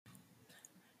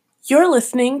You're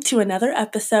listening to another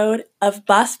episode of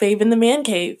Boss Babe in the Man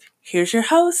Cave. Here's your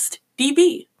host,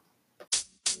 DB.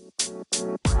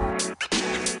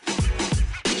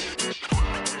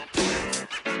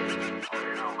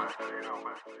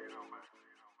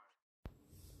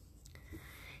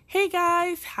 Hey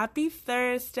guys, happy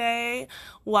Thursday.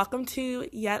 Welcome to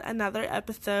yet another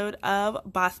episode of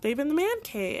Boss Babe in the Man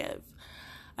Cave.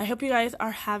 I hope you guys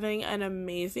are having an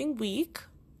amazing week.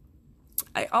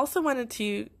 I also wanted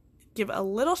to give a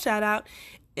little shout out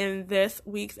in this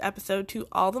week's episode to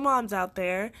all the moms out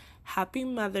there. Happy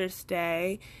Mother's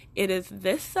Day. It is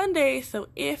this Sunday, so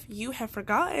if you have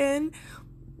forgotten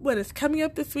what is coming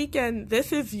up this weekend,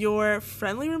 this is your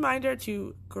friendly reminder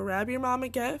to grab your mom a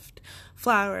gift,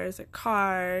 flowers, a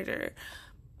card, or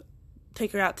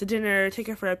take her out to dinner, take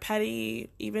her for a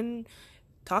petty, even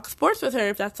talk sports with her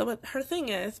if that's what her thing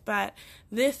is. But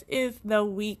this is the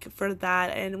week for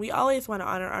that, and we always want to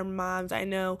honor our moms. I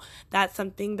know that's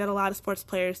something that a lot of sports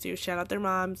players do, shout out their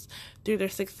moms through their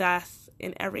success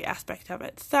in every aspect of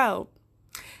it. So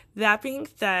that being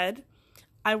said,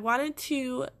 I wanted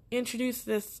to introduce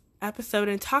this episode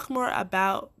and talk more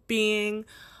about being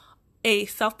a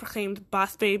self-proclaimed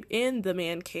boss babe in the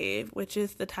man cave, which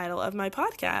is the title of my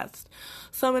podcast.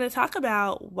 So I'm going to talk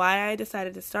about why I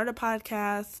decided to start a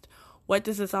podcast, what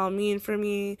does this all mean for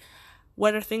me,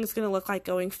 what are things going to look like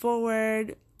going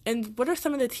forward, and what are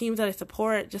some of the teams that I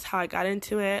support, just how I got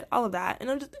into it, all of that.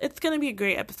 And it's going to be a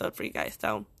great episode for you guys,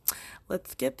 so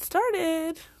let's get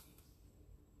started.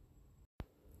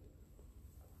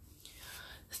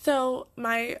 So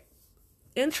my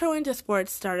intro into sports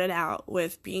started out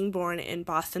with being born in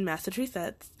Boston,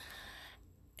 Massachusetts.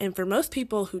 And for most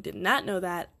people who did not know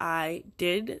that, I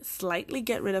did slightly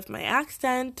get rid of my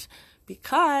accent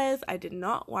because I did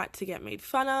not want to get made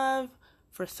fun of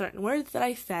for certain words that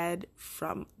I said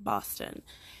from Boston.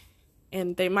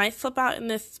 And they might slip out in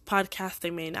this podcast,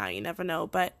 they may not, you never know.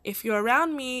 But if you're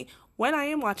around me when I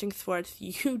am watching sports,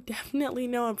 you definitely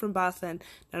know I'm from Boston.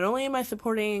 Not only am I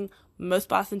supporting most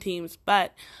Boston teams,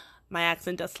 but my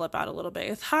accent does slip out a little bit.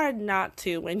 It's hard not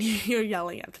to when you're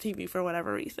yelling at the TV for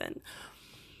whatever reason.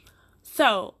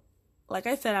 So, like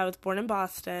I said, I was born in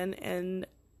Boston, and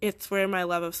it's where my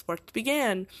love of sports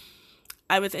began.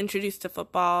 I was introduced to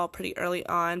football pretty early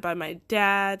on by my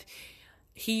dad.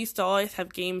 He used to always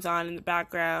have games on in the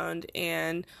background,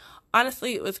 and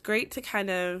honestly, it was great to kind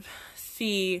of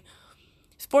see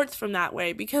sports from that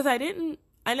way because I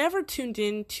never tuned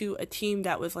into a team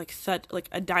that was like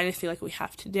a dynasty like we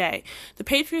have today. The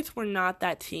Patriots were not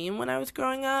that team when I was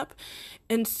growing up,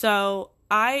 and so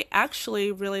I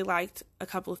actually really liked a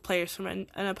couple of players from an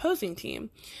opposing team.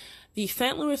 The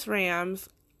St. Louis Rams,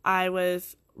 I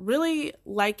was really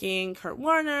liking Kurt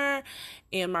Warner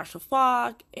and Marshall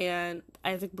Faulk and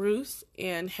Isaac Bruce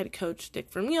and head coach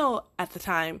Dick Vermeil at the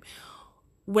time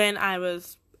when I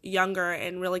was younger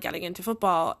and really getting into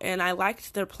football. And I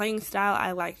liked their playing style.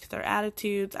 I liked their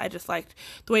attitudes. I just liked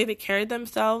the way they carried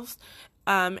themselves.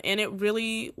 And it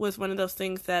really was one of those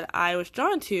things that I was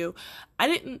drawn to. I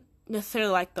didn't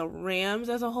necessarily like the Rams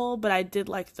as a whole, but I did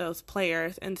like those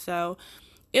players. And so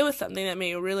it was something that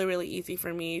made it really, really easy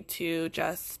for me to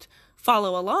just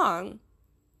follow along.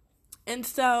 And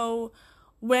so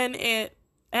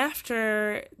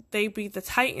after they beat the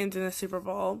Titans in the Super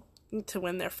Bowl to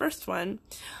win their first one,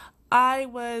 I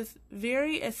was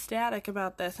very ecstatic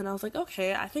about this, and I was like,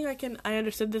 okay, I think I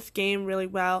understood this game really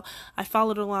well. I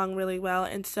followed along really well,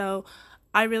 and so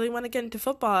I really want to get into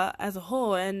football as a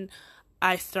whole, and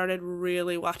I started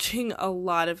really watching a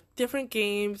lot of different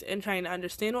games and trying to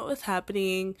understand what was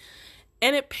happening,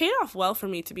 and it paid off well for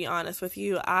me, to be honest with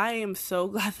you. I am so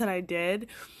glad that I did,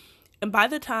 and by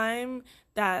the time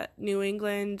that New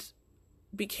England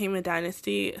became a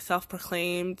dynasty,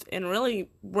 self-proclaimed, and really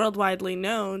worldwidely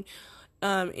known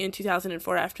in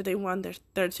 2004 after they won their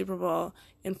third Super Bowl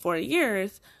in 4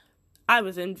 years, I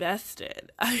was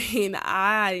invested. I mean,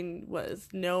 I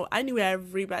knew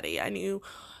everybody. I knew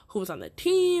who was on the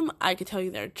team. I could tell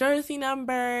you their jersey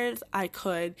numbers. I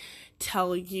could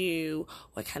tell you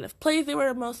what kind of plays they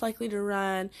were most likely to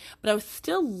run, but I was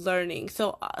still learning.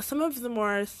 So some of the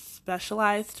more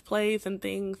specialized plays and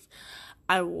things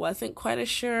I wasn't quite as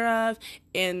sure of.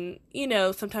 And,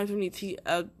 sometimes when you see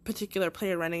a particular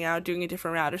player running out, doing a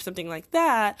different route or something like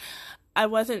that, I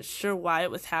wasn't sure why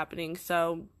it was happening.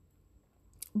 So,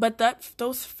 but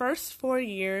those first 4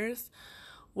 years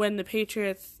when the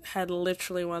Patriots had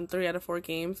literally won 3 out of 4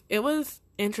 games, it was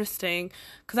interesting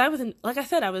because like I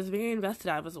said, I was very invested.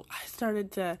 I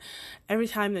started to, every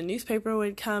time the newspaper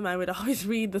would come, I would always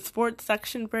read the sports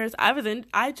section first.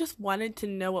 I just wanted to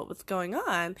know what was going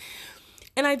on.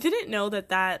 And I didn't know that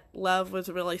that love was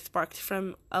really sparked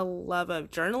from a love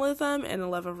of journalism and a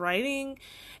love of writing,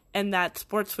 and that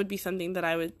sports would be something that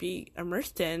I would be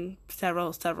immersed in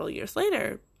several years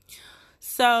later.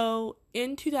 So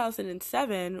in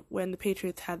 2007, when the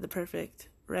Patriots had the perfect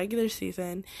regular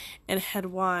season and had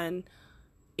won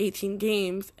 18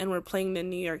 games and were playing the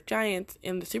New York Giants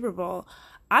in the Super Bowl,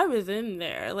 I was in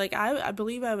there. Like, I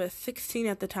believe I was 16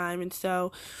 at the time, and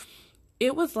so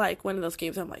it was like one of those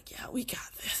games I'm like, yeah, we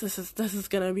got this. This is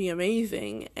gonna be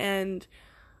amazing. And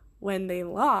when they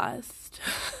lost,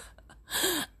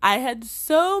 I had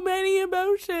so many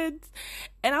emotions,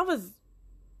 and I was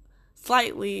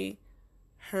slightly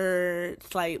hurt,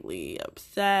 slightly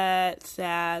upset,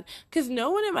 sad, because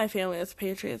no one in my family was a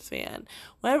Patriots fan.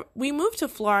 When we moved to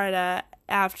Florida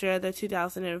after the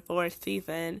 2004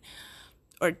 season,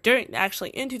 or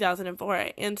actually in 2004,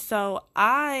 and so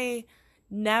I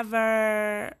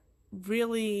never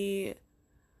really,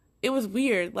 it was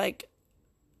weird, like,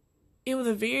 it was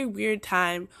a very weird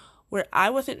time where I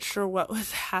wasn't sure what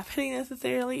was happening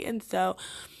necessarily, and so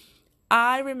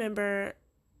I remember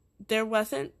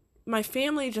my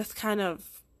family just kind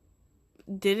of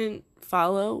didn't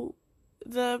follow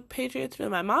the Patriots.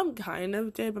 My mom kind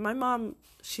of did, but my mom,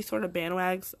 she sort of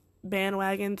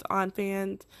bandwagons on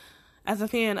fans as a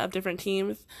fan of different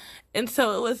teams. And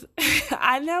so it was,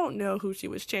 I don't know who she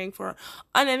was cheering for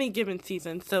on any given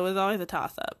season, so it was always a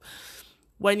toss-up.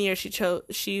 One year she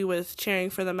was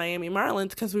cheering for the Miami Marlins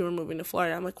because we were moving to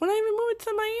Florida. I'm like, we're not even moving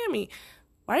to Miami.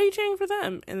 Why are you cheering for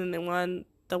them? And then they won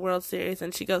the World Series,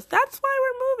 and she goes, that's why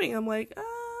we're moving. I'm like,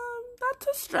 that's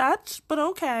a stretch, but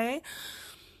okay.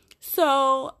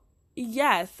 So,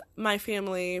 yes, my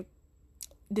family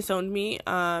disowned me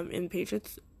in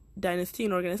Patriots dynasty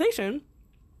and organization,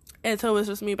 and so it was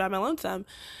just me by my lonesome.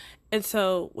 And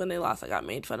so when they lost, I got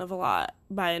made fun of a lot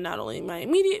by not only my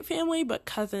immediate family, but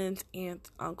cousins, aunts,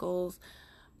 uncles,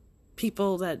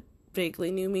 people that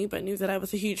vaguely knew me but knew that I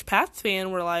was a huge Pats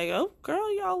fan were like, oh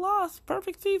girl, y'all lost,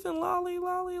 perfect season, lolly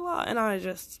lolly la, and I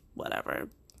just whatever.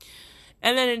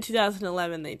 And then in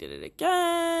 2011 they did it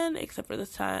again, except for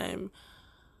this time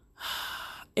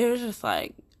it was just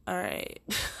like, all right.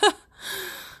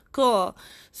 Cool.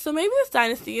 So maybe this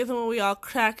dynasty isn't what we all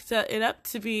cracked it up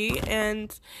to be,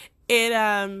 and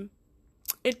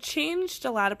it changed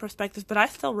a lot of perspectives, but I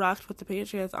still rocked with the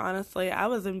Patriots, honestly. I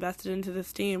was invested into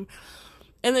this team.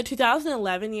 In the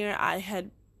 2011 year,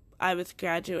 I was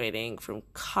graduating from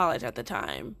college at the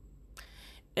time.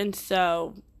 And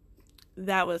so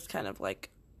that was kind of like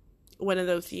one of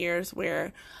those years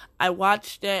where I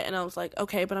watched it and I was like,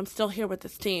 okay, but I'm still here with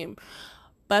this team.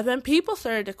 But then people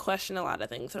started to question a lot of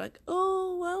things. They're like,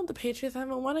 oh, well, the Patriots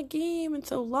haven't won a game in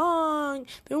so long.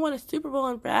 They haven't won a Super Bowl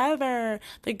in forever.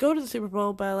 They go to the Super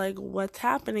Bowl, but, like, what's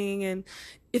happening? And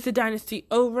is the dynasty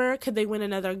over? Could they win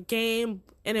another game?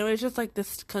 And it was just, like,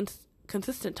 this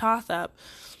consistent toss-up.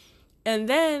 And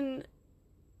then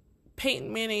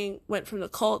Peyton Manning went from the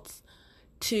Colts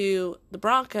to the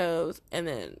Broncos, and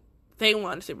then they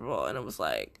won the Super Bowl. And it was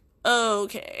like,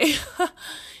 okay,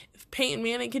 if Peyton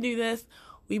Manning can do this,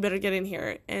 we better get in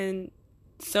here. And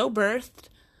so birthed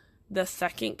the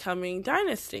Second Coming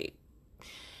dynasty.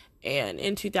 And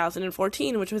in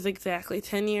 2014, which was exactly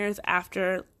 10 years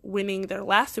after winning their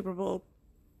last Super Bowl,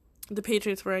 the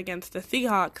Patriots were against the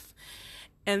Seahawks,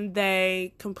 and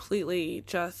they completely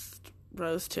just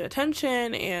rose to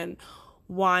attention and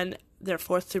won their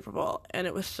fourth Super Bowl. And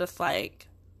it was just like,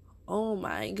 oh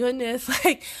my goodness.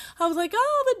 Like, I was like,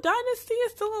 oh, the dynasty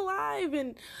is still alive.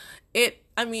 And it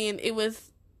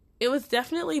was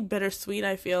definitely bittersweet,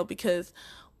 I feel, because,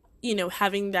 you know,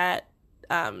 having that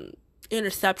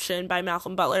interception by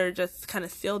Malcolm Butler just kind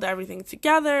of sealed everything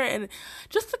together, and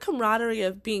just the camaraderie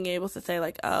of being able to say,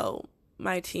 like, oh,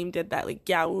 my team did that, like,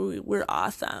 yeah, we're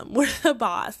awesome, we're the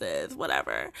bosses,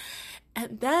 whatever.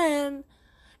 And then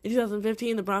in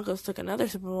 2015 the Broncos took another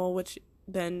Super Bowl, which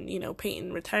then, you know,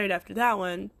 Peyton retired after that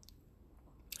one.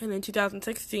 And in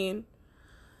 2016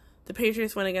 the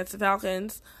Patriots went against the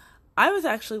Falcons. I was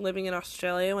actually living in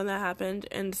Australia when that happened,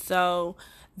 and so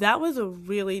that was a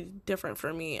really different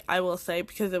for me, I will say,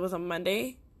 because it was a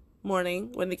Monday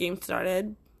morning when the game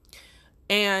started,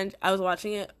 and I was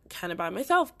watching it kind of by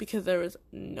myself because there was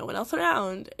no one else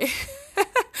around.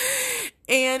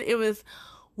 And it was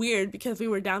weird because we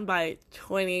were down by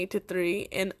 28-3,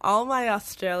 and all my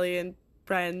Australian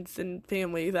friends and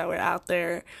family that were out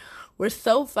there were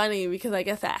so funny because I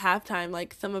guess at halftime,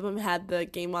 like, some of them had the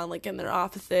game on, like, in their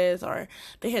offices, or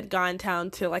they had gone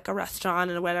down to, like, a restaurant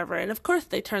and whatever. And of course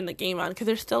they turned the game on because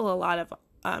there's still a lot of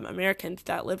Americans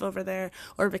that live over there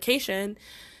or vacation.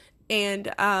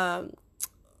 And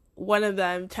one of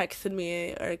them texted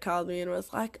me or called me and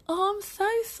was like, "Oh, I'm so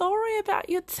sorry about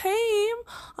your team.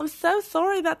 I'm so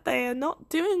sorry that they are not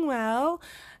doing well."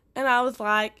 And I was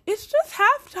like, "It's just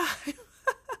halftime."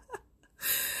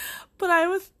 But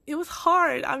it was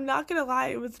hard. I'm not going to lie.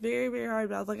 It was very, very hard.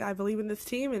 But I was like, I believe in this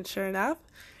team. And sure enough,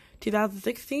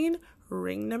 2016,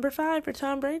 ring number 5 for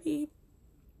Tom Brady.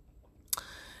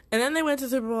 And then they went to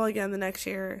Super Bowl again the next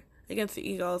year against the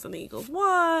Eagles, and the Eagles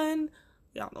won.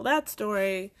 We all know that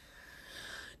story.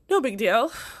 No big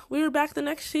deal. We were back the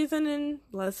next season, and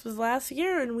this was last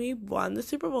year, and we won the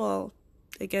Super Bowl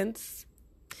against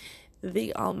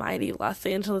the almighty Los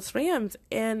Angeles Rams.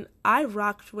 And I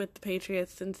rocked with the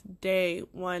Patriots since day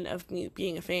one of me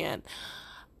being a fan.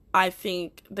 I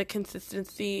think the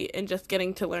consistency and just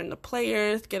getting to learn the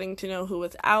players, getting to know who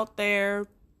was out there,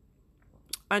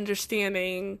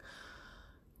 understanding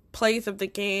plays of the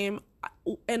game.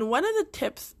 And one of the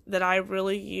tips that I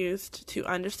really used to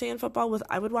understand football was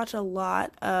I would watch a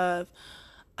lot of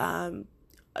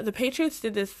the Patriots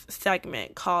did this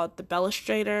segment called The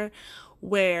Bellastrator,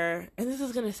 where, and this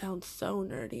is going to sound so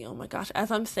nerdy, oh my gosh,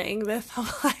 as I'm saying this,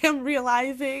 I am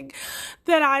realizing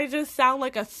that I just sound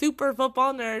like a super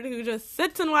football nerd who just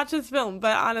sits and watches film.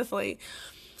 But honestly,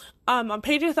 on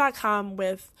Patriots.com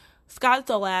with Scott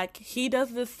Zolak, he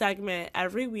does this segment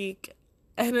every week,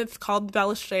 and it's called The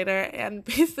Bellastrator, and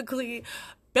basically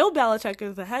Bill Belichick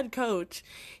is the head coach.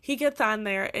 He gets on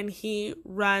there and he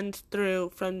runs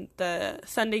through from the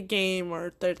Sunday game or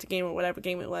Thursday game or whatever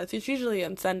game it was. It's usually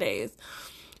on Sundays.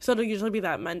 So it'll usually be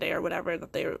that Monday or whatever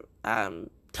that they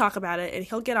talk about it. And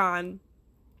he'll get on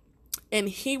and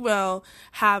he will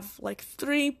have like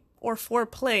 3 or 4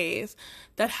 plays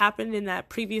that happened in that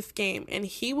previous game. And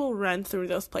he will run through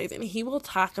those plays and he will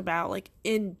talk about like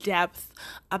in depth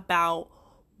about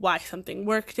why something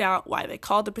worked out, why they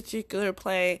called a particular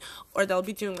play, or they'll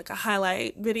be doing like a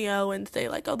highlight video and say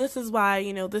like, oh, this is why,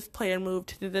 this player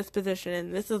moved to this position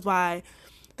and this is why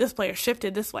this player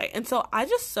shifted this way. And so I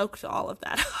just soaked all of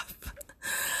that up.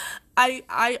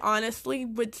 I honestly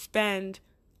would spend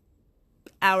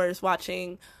hours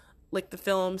watching like the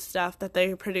film stuff that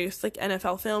they produce. Like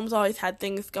NFL Films always had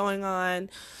things going on.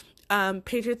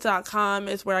 Patriots.com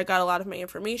is where I got a lot of my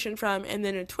information from. And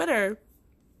then on Twitter,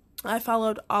 I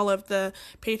followed all of the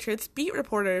Patriots beat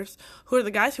reporters who are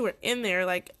the guys who were in there.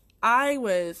 Like, I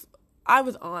was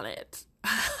on it.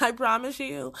 I promise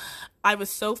you, I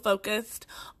was so focused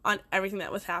on everything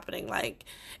that was happening. Like,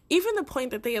 even the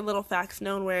point that they had little facts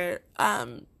known where,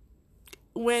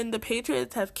 when the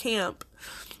Patriots have camp,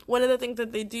 one of the things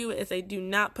that they do is they do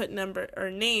not put number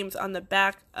or names on the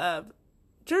back of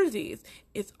jerseys.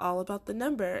 It's all about the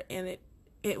number, and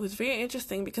it was very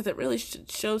interesting because it really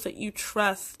shows that you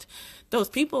trust those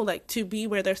people, like, to be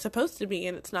where they're supposed to be.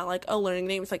 And it's not like, oh, learning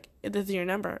names, like, this is your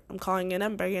number. I'm calling your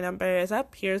number. Your number is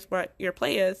up. Here's what your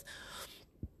play is.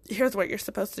 Here's what you're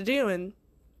supposed to do. And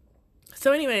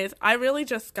so anyways, I really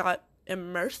just got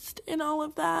immersed in all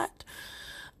of that.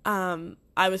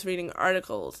 I was reading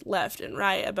articles left and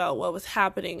right about what was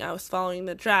happening. I was following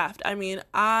the draft. I mean,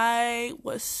 I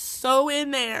was so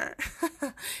in there.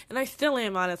 And I still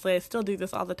am, honestly. I still do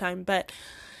this all the time. But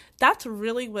that's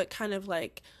really what kind of,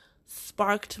 like,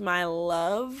 sparked my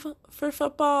love for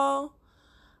football.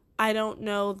 I don't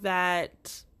know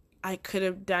that I could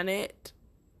have done it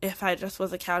if I just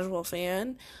was a casual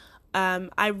fan.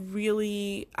 I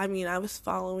was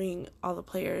following all the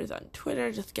players on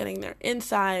Twitter, just getting their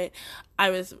insight. I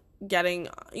was getting,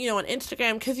 on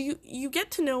Instagram, because you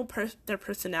get to know their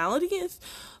personalities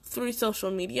through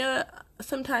social media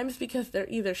sometimes because they're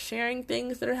either sharing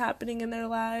things that are happening in their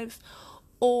lives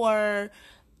or,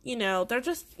 they're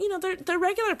just, they're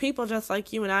regular people just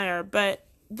like you and I are. But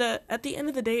at the end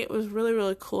of the day, it was really,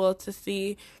 really cool to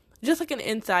see just like an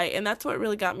insight, and that's what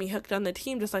really got me hooked on the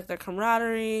team, just like their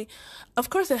camaraderie. Of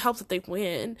course, it helps that they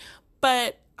win,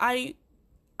 but I'm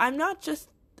not just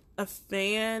a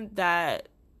fan that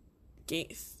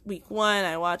week 1,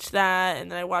 I watch that,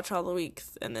 and then I watch all the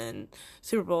weeks, and then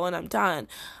Super Bowl, and I'm done.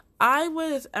 I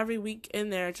was every week in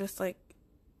there just like,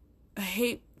 I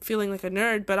hate feeling like a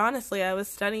nerd, but honestly, I was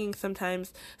studying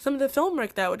sometimes some of the film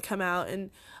work that would come out,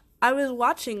 and I was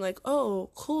watching like,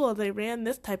 oh, cool, they ran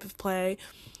this type of play.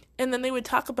 And then they would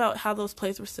talk about how those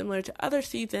plays were similar to other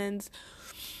seasons.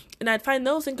 And I'd find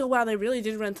those and go, wow, they really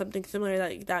did run something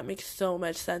similar. That makes so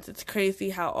much sense. It's crazy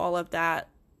how all of that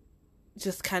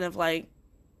just kind of like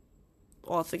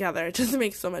all together. It just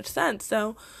makes so much sense.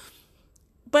 So,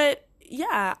 but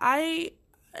yeah,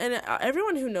 and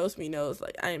everyone who knows me knows,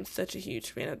 like, I am such a huge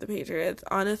fan of the Patriots.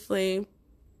 Honestly,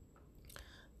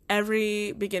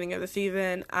 every beginning of the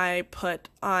season, I put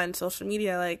on social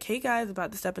media, like, hey guys,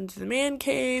 about to step into the man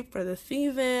cave for the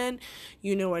season.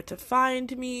 You know where to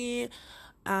find me.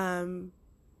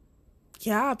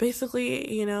 Yeah,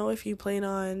 basically, if you plan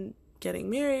on getting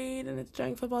married and it's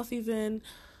during football season,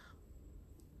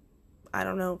 I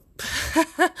don't know.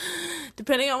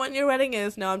 Depending on when your wedding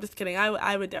is. No, I'm just kidding.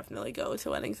 I would definitely go to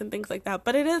weddings and things like that.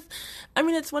 But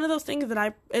it's one of those things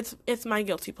that it's my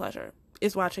guilty pleasure,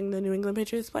 is watching the New England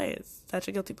Patriots play. It's such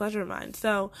a guilty pleasure of mine.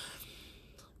 So,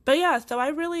 but yeah, so I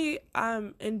really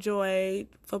enjoy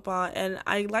football, and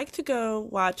I like to go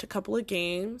watch a couple of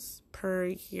games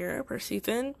per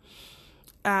season.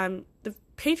 The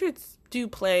Patriots do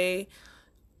play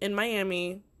in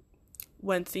Miami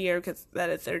once a year because that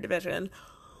is their division.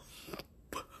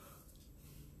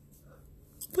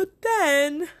 But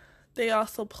then they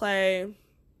also play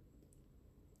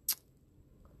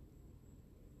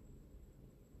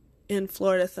in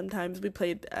Florida sometimes. We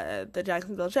played the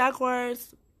Jacksonville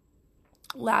Jaguars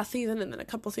last season, and then a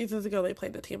couple seasons ago they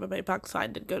played the Tampa Bay Bucks, so I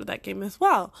did go to that game as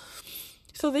well.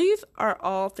 So these are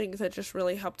all things that just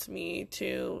really helped me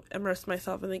to immerse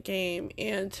myself in the game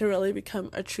and to really become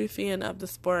a true fan of the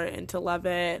sport and to love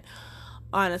it.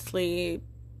 Honestly,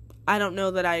 I don't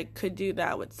know that I could do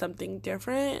that with something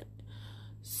different.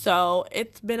 So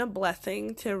it's been a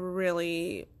blessing to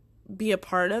really be a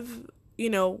part of,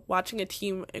 watching a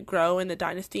team grow in the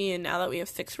dynasty. And now that we have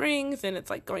 6 rings and it's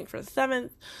like going for the 7th,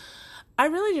 I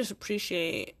really just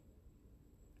appreciate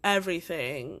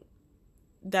everything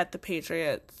that the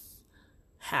Patriots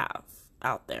have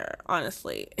out there,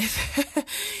 honestly.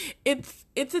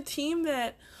 It's a team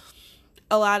that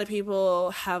a lot of people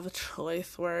have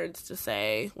choice words to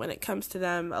say when it comes to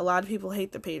them. A lot of people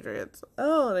hate the Patriots.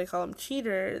 Oh, they call them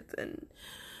cheaters, and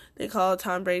they call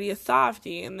Tom Brady a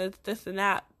softie, and this and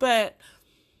that. But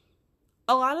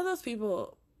a lot of those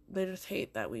people, they just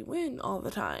hate that we win all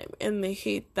the time, and they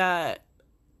hate that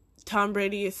Tom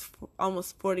Brady is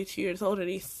almost 42 years old and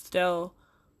he's still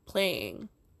playing.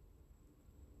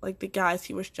 Like, the guys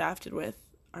he was drafted with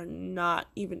are not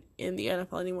even in the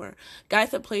NFL anymore.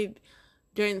 Guys that played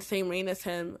during the same reign as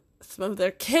him, some of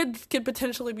their kids could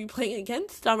potentially be playing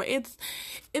against them. It's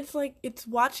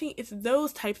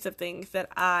those types of things that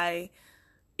I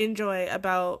enjoy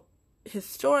about his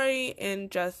story,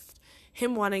 and just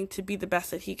him wanting to be the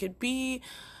best that he could be.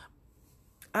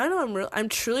 I don't know, I'm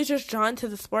truly just drawn to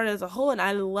the sport as a whole, and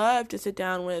I love to sit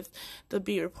down with the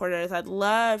beat reporters. I'd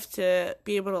love to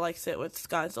be able to, sit with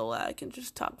Scott Zolak and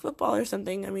just talk football or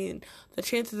something. I mean, the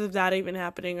chances of that even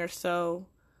happening are so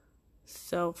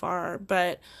far,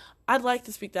 but I'd like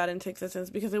to speak that into existence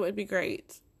because it would be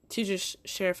great to just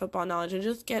share football knowledge and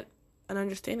just get an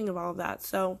understanding of all of that.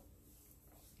 So,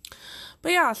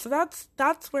 but yeah, so that's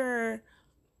where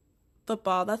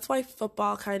that's why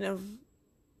football kind of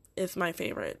is my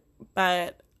favorite.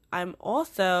 But I'm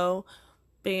also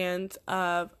fans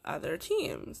of other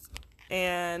teams,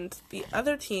 and the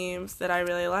other teams that I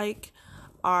really like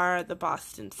are the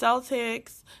Boston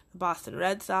Celtics, the Boston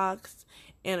Red Sox,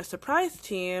 and a surprise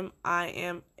team. I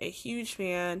am a huge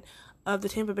fan of the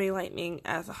Tampa Bay Lightning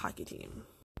as a hockey team.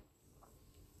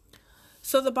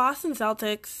 So the Boston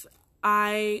Celtics,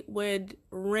 I would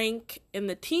rank in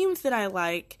the teams that I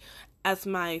like as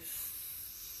my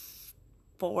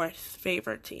 4th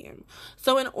favorite team.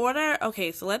 So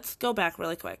so let's go back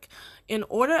really quick. In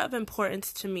order of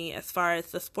importance to me as far as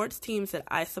the sports teams that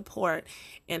I support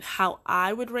and how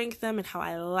I would rank them and how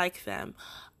I like them,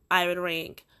 I would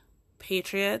rank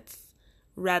Patriots,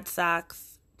 Red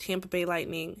Sox, Tampa Bay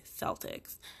Lightning,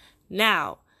 Celtics.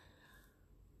 Now,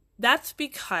 that's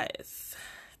because,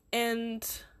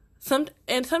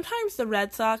 sometimes the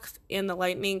Red Sox and the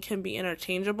Lightning can be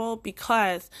interchangeable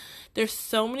because there's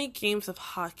so many games of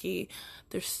hockey,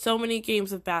 there's so many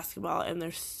games of basketball, and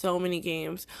there's so many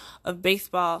games of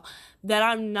baseball that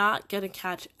I'm not going to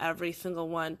catch every single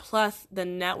one. Plus, the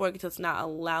network does not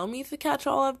allow me to catch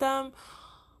all of them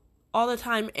all the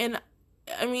time. And,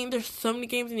 I mean, there's so many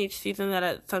games in each season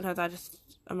that sometimes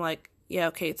I'm like, yeah,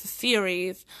 okay, it's a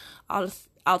series.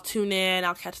 I'll tune in,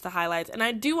 I'll catch the highlights, and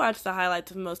I do watch the highlights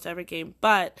of most every game,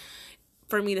 but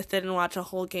for me to sit and watch a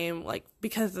whole game,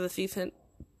 because the season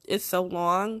is so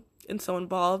long and so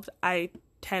involved, I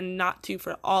tend not to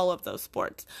for all of those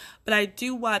sports, but I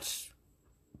do watch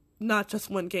not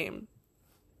just one game.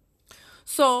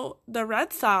 So, the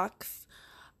Red Sox,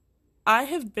 I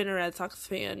have been a Red Sox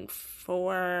fan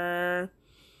for,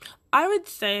 I would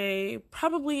say,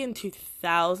 probably in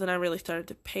 2000, I really started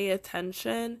to pay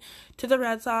attention to the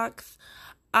Red Sox.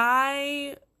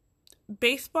 I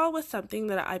baseball was something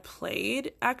that I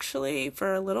played actually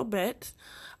for a little bit.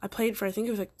 I played for, I think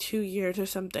it was like 2 years or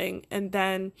something. And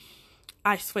then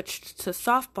I switched to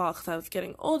softball because I was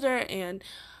getting older, and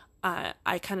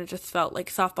I kind of just felt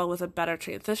like softball was a better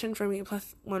transition for me.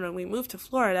 Plus, when we moved to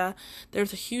Florida,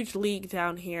 there's a huge league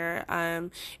down here,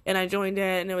 and I joined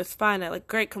it, and it was fun. I like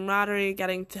great camaraderie,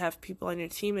 getting to have people on your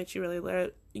team that you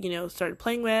really started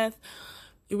playing with.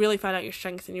 You really find out your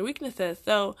strengths and your weaknesses.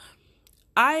 So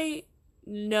I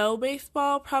know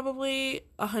baseball probably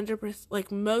 100%,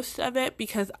 like most of it,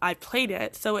 because I played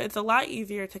it. So it's a lot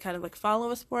easier to kind of like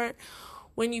follow a sport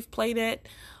when you've played it.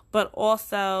 But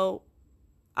also,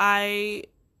 the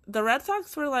Red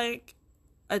Sox were like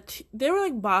they were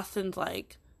like Boston's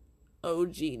like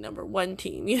OG number one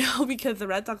team, because the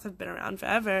Red Sox have been around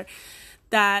forever,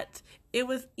 that it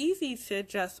was easy to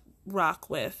just rock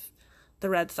with the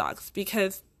Red Sox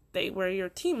because they were your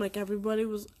team. Like everybody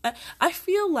was, I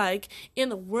feel like in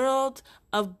the world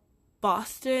of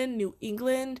Boston, New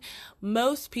England,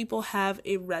 most people have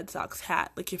a Red Sox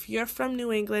hat. Like if you're from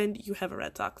New England, you have a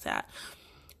Red Sox hat.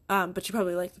 But you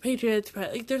probably like the Patriots.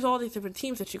 Like there's all these different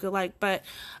teams that you could like. But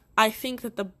I think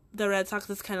that the Red Sox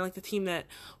is kind of like the team that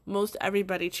most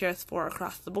everybody cheers for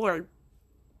across the board.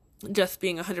 Just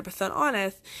being 100%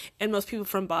 honest, and most people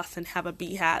from Boston have a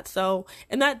B hat. So,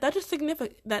 and that just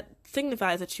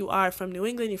signifies that you are from New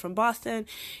England, you're from Boston,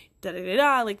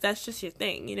 like that's just your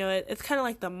thing. It's kind of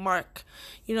like the mark.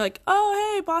 Like,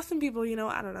 oh hey, Boston people.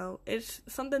 I don't know. It's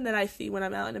something that I see when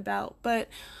I'm out and about. But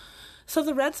so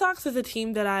the Red Sox is a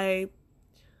team that I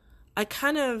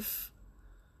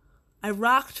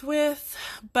rocked with,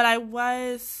 but I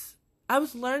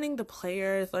was learning the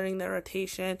players, learning their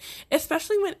rotation,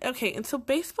 especially and so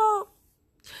baseball,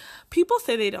 people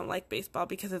say they don't like baseball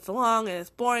because it's long and it's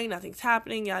boring, nothing's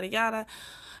happening, yada, yada.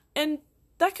 And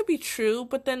that could be true,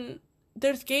 but then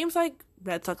there's games like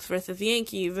Red Sox versus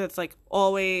Yankees. It's like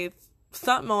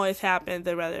something always happens,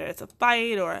 whether it's a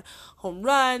fight or home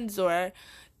runs or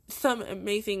some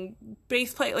amazing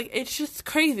base play. Like, it's just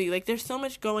crazy. Like, there's so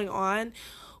much going on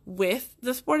with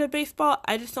the sport of baseball.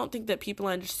 I just don't think that people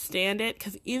understand it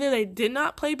because either they did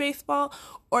not play baseball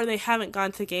or they haven't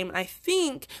gone to a game. And I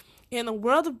think in the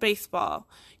world of baseball,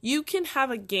 you can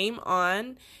have a game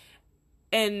on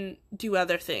and do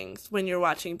other things when you're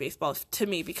watching baseball, to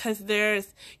me, because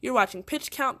you're watching pitch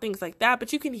count, things like that,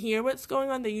 but you can hear what's going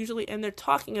on. They're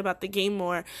talking about the game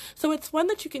more. So it's one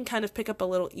that you can kind of pick up a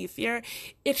little easier.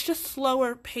 It's just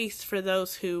slower pace for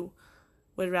those who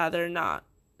would rather not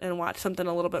and watch something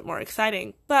a little bit more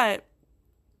exciting. But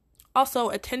also,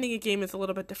 attending a game is a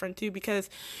little bit different too because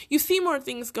you see more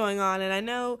things going on. And I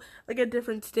know, like, at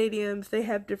different stadiums, they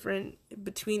have different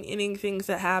between inning things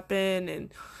that happen,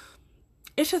 and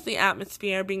it's just the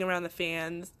atmosphere, being around the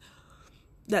fans,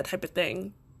 that type of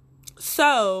thing.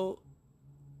 So,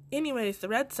 anyways, the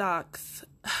Red Sox,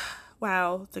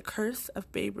 wow, the curse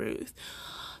of Babe Ruth.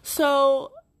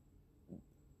 So,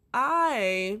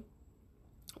 I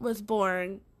was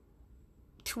born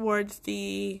towards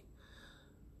the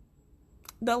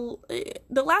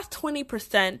last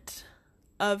 20%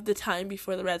 of the time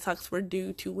before the Red Sox were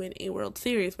due to win a World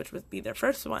Series, which would be their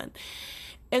first one.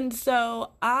 And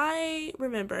so I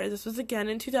remember this was again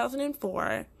in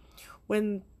 2004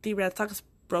 when the Red Sox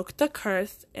broke the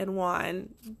curse and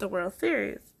won the World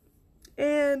Series.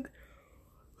 And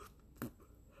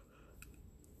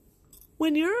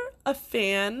when you're a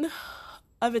fan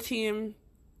of a team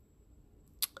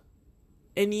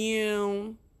and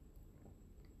you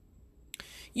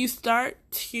start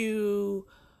to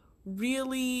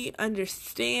really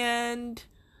understand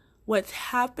what's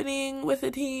happening with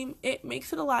a team, it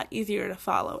makes it a lot easier to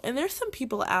follow. And there's some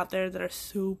people out there that are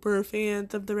super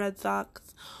fans of the Red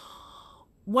Sox.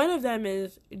 One of them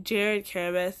is Jared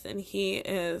Carabas, and he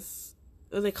is,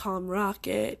 they call him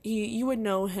Rocket. You would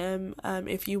know him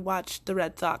if you watched the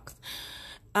Red Sox.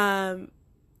 And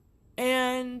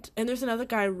there's another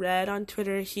guy, Red, on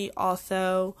Twitter. He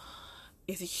also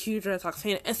is a huge Red Sox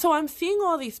fan. And so I'm seeing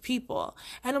all these people,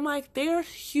 and I'm like, they're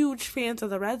huge fans of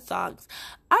the Red Sox.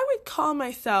 I would call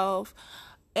myself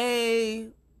like,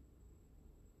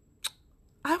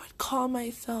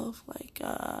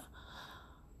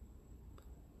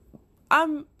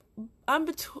 I'm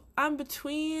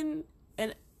between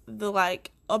the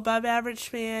like above average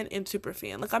fan and super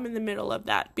fan. Like, I'm in the middle of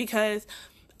that because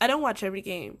I don't watch every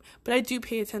game, but I do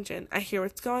pay attention. I hear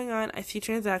what's going on. I see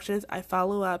transactions. I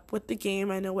follow up with the game.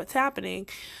 I know what's happening.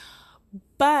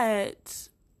 But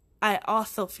I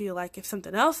also feel like if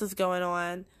something else is going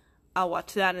on, I'll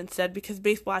watch that instead, because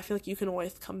baseball, I feel like you can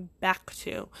always come back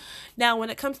to. Now,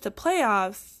 when it comes to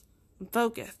playoffs, I'm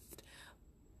focused.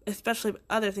 especially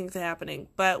other things are happening.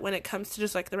 But when it comes to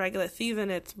just like the regular season,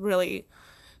 it's really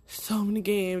so many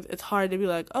games. It's hard to be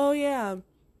like, oh yeah,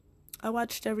 I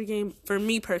watched every game for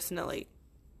me personally.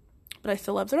 But I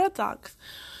still love the Red Sox.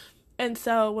 And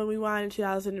so when we won in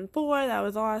 2004, that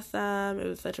was awesome. It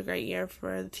was such a great year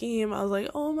for the team. I was like,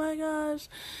 oh my gosh.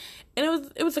 And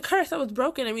it was a curse that was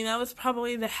broken. I mean, that was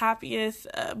probably the happiest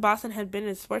Boston had been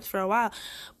in sports for a while.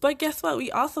 But guess what? We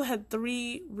also had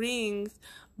 3 rings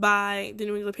by the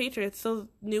New England Patriots. So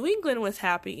New England was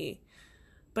happy.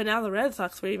 But now the Red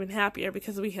Sox were even happier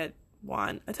because we had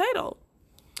won a title.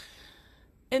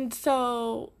 And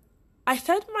so I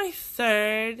said my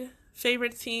third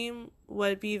favorite team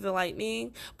would be the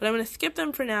Lightning, but I'm going to skip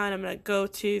them for now and I'm going to go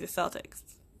to the Celtics.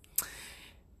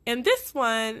 And this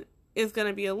one is going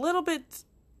to be a little bit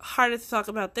harder to talk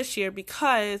about this year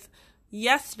because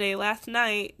last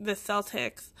night, the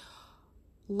Celtics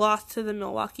lost to the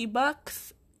Milwaukee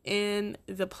Bucks in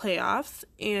the playoffs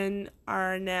and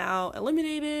are now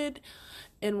eliminated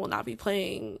and will not be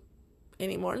playing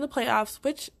anymore in the playoffs,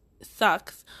 which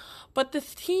sucks. But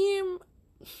this team,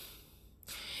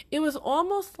 it was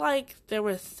almost like there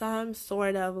was some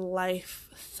sort of life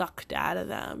sucked out of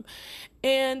them.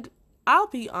 And I'll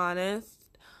be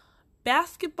honest,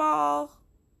 basketball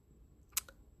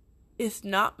is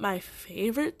not my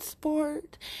favorite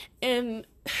sport. And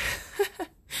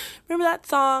remember that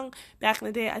song back in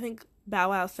the day? I think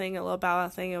Bow Wow sang it, Lil Bow Wow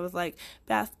sang it. It was like,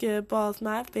 basketball's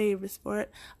my favorite sport.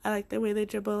 I like the way they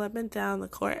dribble up and down the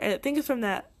court. I think it's from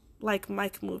that Like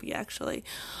Mike movie, actually.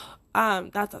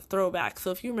 That's a throwback,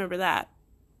 so if you remember that.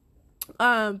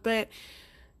 But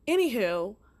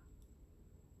anywho,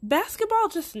 basketball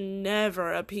just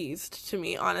never appeased to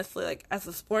me, honestly. Like, as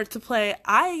a sport to play,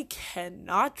 I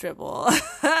cannot dribble.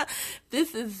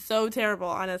 This is so terrible,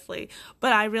 honestly.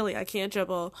 But I can't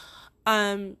dribble.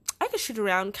 I could shoot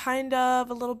around kind of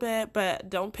a little bit, but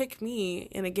don't pick me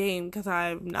in a game because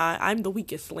I'm the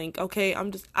weakest link, okay?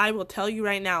 I will tell you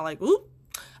right now, like, whoop,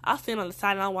 I'll stand on the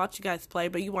side and I'll watch you guys play,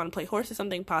 but you want to play horse or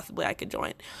something, possibly I could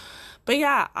join. But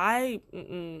yeah,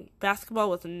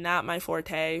 basketball was not my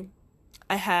forte.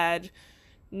 I had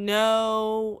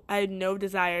no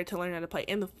desire to learn how to play.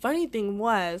 And the funny thing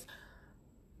was,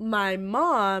 my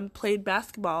mom played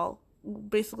basketball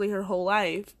basically her whole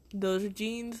life. Those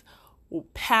jeans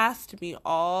passed me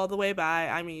all the way by.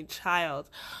 I mean, child,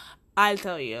 I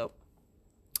tell you,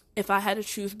 if I had to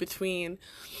choose between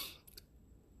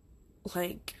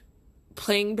like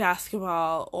playing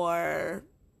basketball or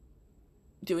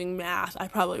doing math, I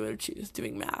probably would choose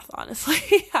doing math,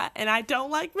 honestly. And I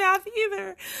don't like math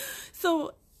either.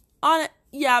 So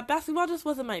basketball just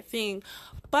wasn't my thing.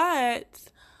 But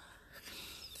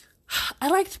I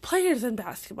liked players in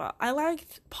basketball. I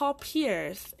liked Paul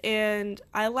Pierce, and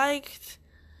I liked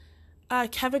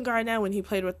Kevin Garnett when he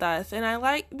played with us, and I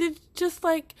liked just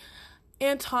like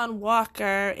Anton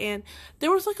Walker, and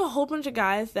there was like a whole bunch of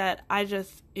guys that I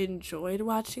just enjoyed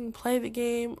watching play the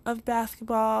game of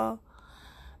basketball.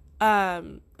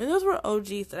 And those were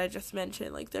OGs that I just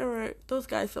mentioned. Like, those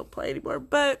guys don't play anymore,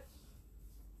 but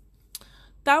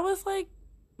that was like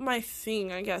my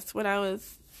thing, I guess, when I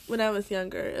was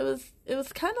younger. It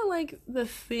was kind of like the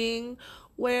thing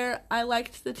where I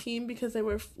liked the team because they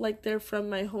were like, they're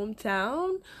from my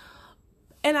hometown,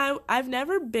 and I've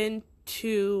never been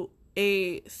to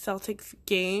a Celtics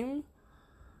game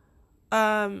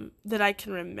that I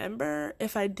can remember.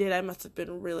 If I did, I must have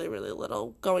been really, really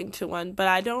little going to one, but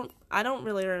I don't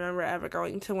really remember ever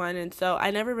going to one, and so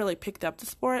I never really picked up the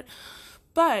sport.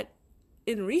 But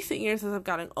in recent years, as I've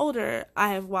gotten older, I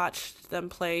have watched them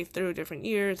play through different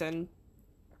years, and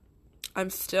I'm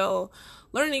still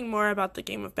learning more about the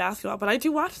game of basketball, but I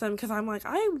do watch them because I'm like,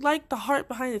 I like the heart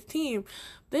behind this team.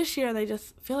 This year, they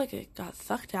just feel like it got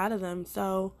sucked out of them,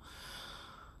 so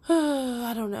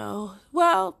I don't know.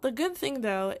 Well, the good thing,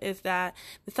 though, is that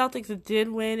the Celtics did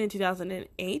win in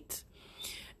 2008,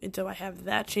 and so I have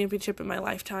that championship in my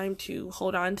lifetime to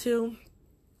hold on to.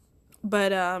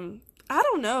 But I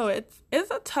don't know.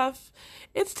 It's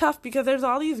tough because there's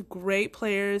all these great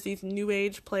players, these new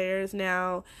age players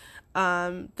now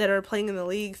that are playing in the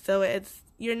league. So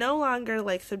you're no longer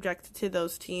like subjected to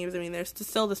those teams. I mean, there's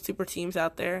still the super teams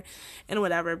out there and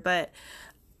whatever, but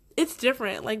it's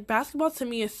different. Like, basketball to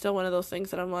me is still one of those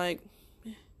things that I'm like,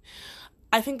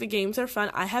 I think the games are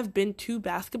fun. I have been to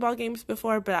basketball games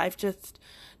before, but I've just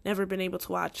never been able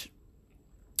to watch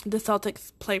the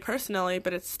Celtics play personally,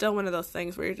 but it's still one of those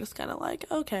things where you're just kind of like,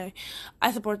 okay,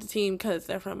 I support the team because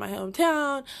they're from my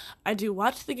hometown. I do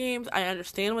watch the games. I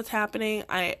understand what's happening.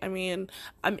 I mean,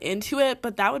 I'm into it,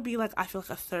 but that would be like, I feel like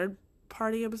a third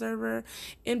party observer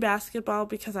in basketball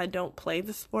because I don't play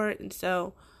the sport, and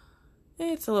so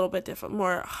it's a little bit different,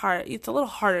 more hard. It's a little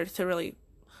harder to really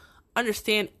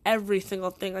understand every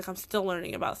single thing. Like, I'm still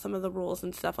learning about some of the rules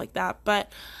and stuff like that,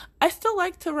 but I still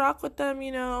like to rock with them.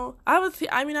 I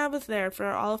was there for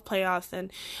all of playoffs,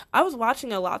 and I was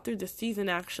watching a lot through the season.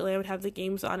 Actually, I would have the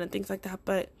games on and things like that,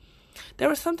 but there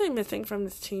was something missing from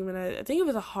this team, and I think it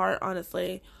was a heart,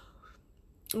 honestly,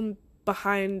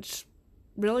 behind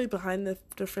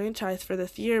the franchise for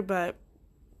this year. But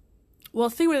we'll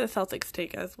see where the Celtics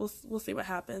take us. We'll see what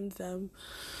happens.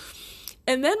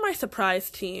 And then my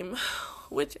surprise team,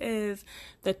 which is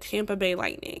the Tampa Bay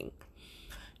Lightning.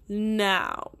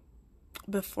 Now,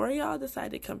 before y'all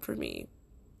decide to come for me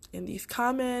in these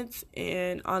comments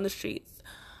and on the streets,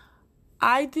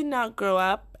 I did not grow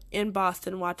up in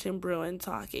Boston watching Bruins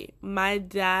hockey. My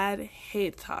dad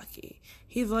hates hockey.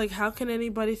 He's like, how can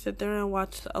anybody sit there and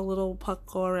watch a little puck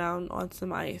go around on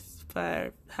some ice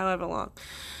for however long?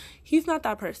 He's not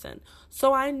that person.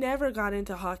 So I never got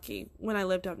into hockey when I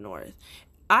lived up north.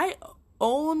 I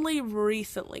only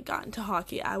recently got into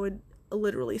hockey, I would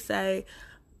literally say.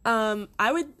 I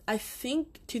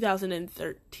think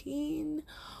 2013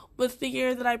 was the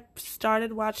year that I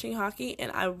started watching hockey,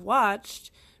 and I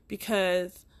watched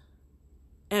because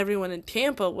everyone in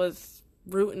Tampa was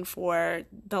rooting for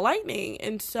the Lightning,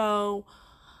 and so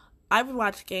I would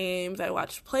watch games, I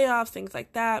watched playoffs, things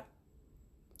like that.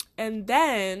 And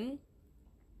then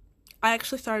I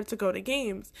actually started to go to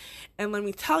games. And let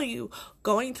me tell you,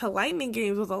 going to Lightning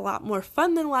games was a lot more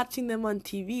fun than watching them on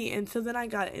TV. And so then I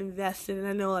got invested, and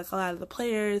I know like a lot of the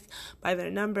players by their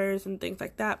numbers and things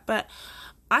like that. But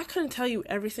I couldn't tell you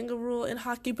every single rule in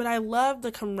hockey, but I love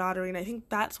the camaraderie, and I think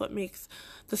that's what makes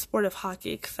the sport of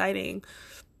hockey exciting.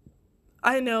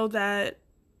 I know that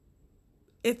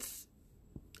it's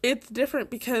different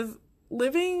because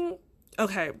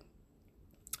okay,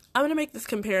 I'm going to make this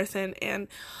comparison, and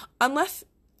unless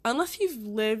you've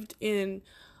lived in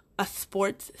a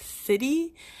sports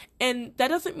city, and that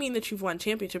doesn't mean that you've won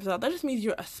championships, that just means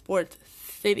you're a sports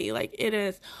city. Like, it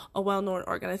is a well-known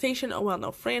organization, a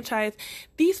well-known franchise.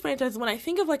 These franchises, when I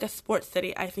think of like a sports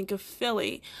city, I think of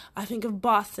Philly, I think of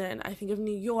Boston, I think of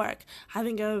New York, I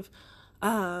think of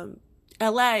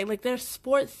LA. Like, there's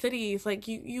sports cities. Like,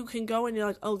 you can go and you're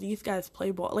like, oh, these guys play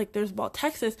ball. Like, there's ball.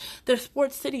 Texas, there's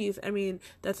sports cities. I mean,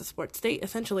 that's a sports state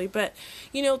essentially, but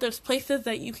there's places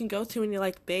that you can go to and you're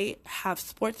like, they have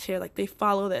sports here. Like, they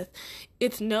follow this.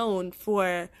 It's known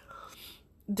for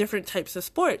different types of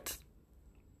sports.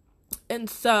 And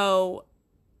so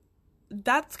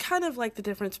that's kind of like the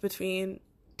difference between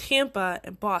Tampa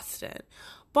and Boston.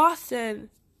 Boston,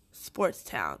 sports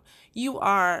town. You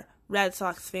are Red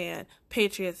Sox fan,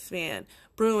 Patriots fan,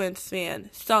 Bruins fan,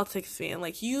 Celtics fan.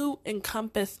 Like, you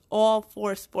encompass all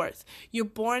four sports. You're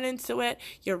born into it.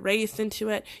 You're raised into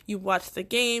it. You watch the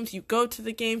games. You go to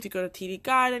the games. You go to TD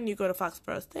Garden. You go to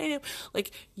Foxborough Stadium.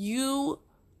 Like, you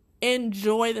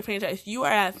enjoy the franchise. You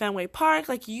are at Fenway Park.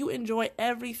 Like, you enjoy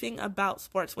everything about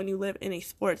sports when you live in a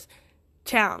sports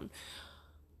town.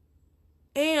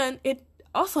 And it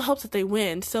also helps that they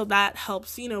win, so that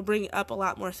helps, bring up a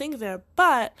lot more things there.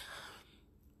 But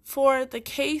for the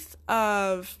case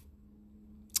of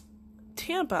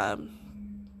Tampa,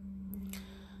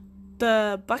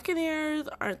 the Buccaneers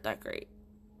aren't that great.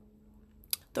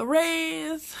 The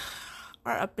Rays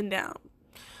are up and down.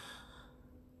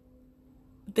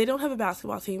 They don't have a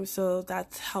basketball team, so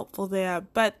that's helpful there.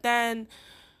 But then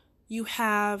you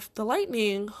have the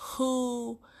Lightning,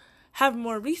 who have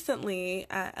more recently,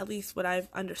 at least what I've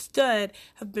understood,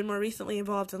 have been more recently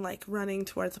involved in like running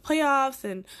towards the playoffs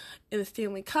and in the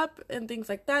Stanley Cup and things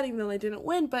like that, even though they didn't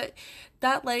win. But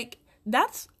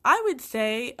that's, I would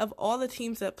say, of all the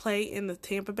teams that play in the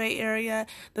Tampa Bay area,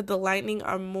 that the Lightning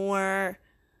are more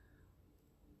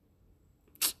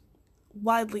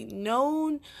widely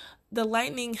known. The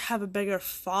Lightning have a bigger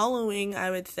following,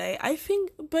 I would say. I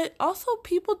think, but also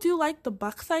people do like the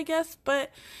Bucks, I guess,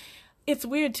 but it's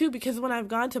weird too, because when I've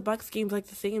gone to Bucks games, like,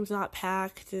 the stadium's not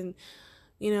packed, and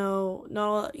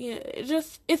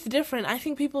it's different. I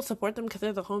think people support them because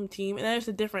they're the home team, and there's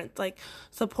a difference, like,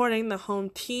 supporting the home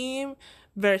team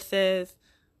versus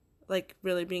like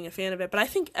really being a fan of it. But I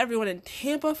think everyone in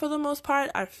Tampa, for the most part,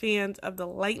 are fans of the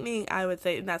Lightning, I would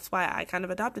say, and that's why I kind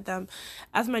of adopted them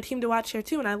as my team to watch here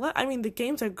too. And the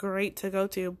games are great to go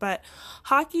to, but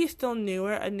hockey is still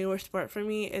a newer sport for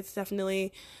me. It's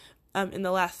definitely in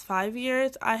the last 5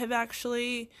 years I have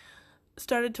actually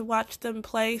started to watch them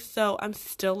play, so I'm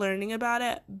still learning about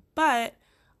it, but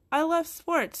I love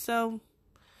sports, so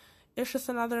it's just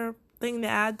another thing to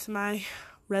add to my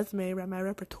resume, my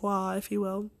repertoire, if you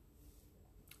will.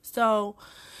 So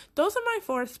those are my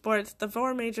 4 sports, the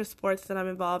 4 major sports that I'm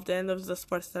involved in. Those are the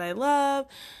sports that I love.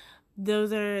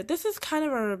 This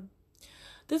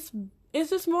is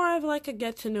just more of like a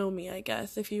get to know me, I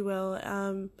guess, if you will.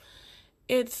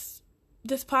 This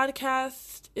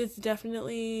podcast is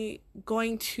definitely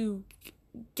going to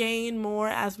gain more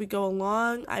as we go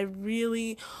along. I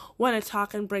really want to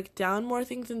talk and break down more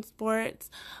things in sports.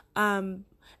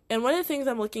 And one of the things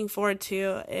I'm looking forward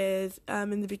to is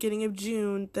in the beginning of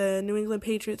June, the New England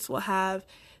Patriots will have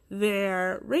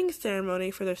their ring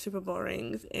ceremony for their Super Bowl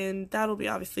rings, and that'll be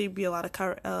a lot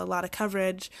of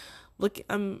coverage.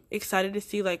 I'm excited to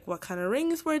see like what kind of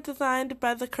rings were designed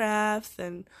by the Crafts,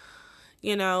 and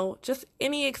just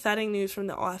any exciting news from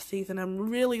the off season. I'm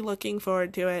really looking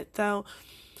forward to it. So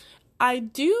I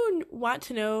do want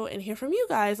to know and hear from you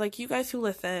guys, like you guys who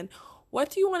listen. What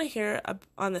do you want to hear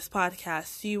on this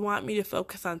podcast? Do you want me to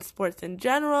focus on sports in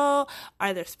general?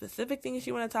 Are there specific things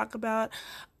you want to talk about?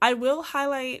 I will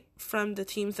highlight from the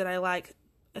teams that I like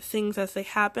things as they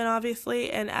happen, obviously.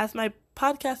 And as my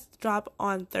podcasts drop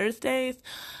on Thursdays,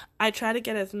 I try to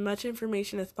get as much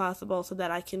information as possible so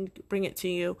that I can bring it to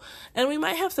you. And we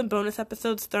might have some bonus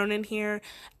episodes thrown in here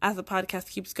as the podcast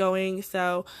keeps going.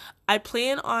 So I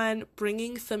plan on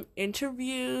bringing some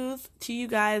interviews to you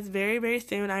guys very, very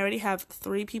soon. I already have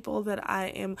 3 people that I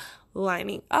am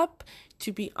lining up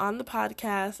to be on the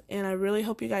podcast. And I really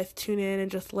hope you guys tune in and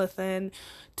just listen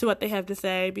to what they have to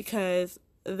say, because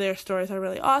their stories are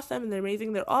really awesome and they're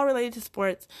amazing. They're all related to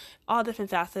sports, all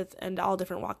different facets and all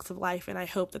different walks of life, and I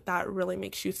hope that really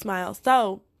makes you smile.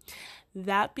 So,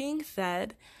 that being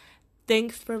said,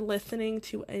 thanks for listening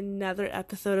to another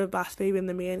episode of Boss Babe in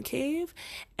the Man Cave,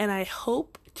 and I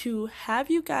hope to have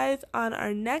you guys on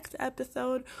our next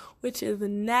episode, which is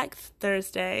next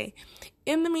Thursday.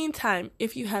 In the meantime,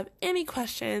 if you have any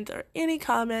questions or any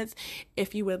comments,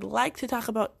 if you would like to talk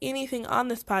about anything on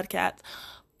this podcast,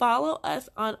 follow us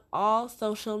on all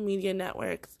social media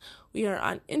networks. We are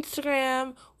on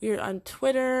Instagram. We are on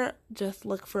Twitter. Just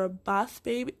look for Boss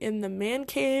Babe in the Man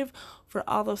Cave for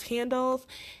all those handles.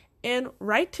 And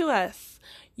write to us.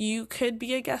 You could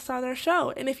be a guest on our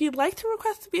show. And if you'd like to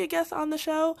request to be a guest on the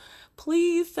show,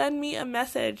 please send me a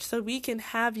message so we can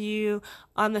have you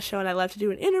on the show. And I'd love to do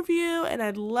an interview. And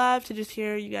I'd love to just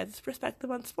hear you guys'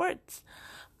 perspective on sports.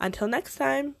 Until next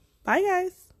time. Bye,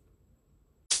 guys.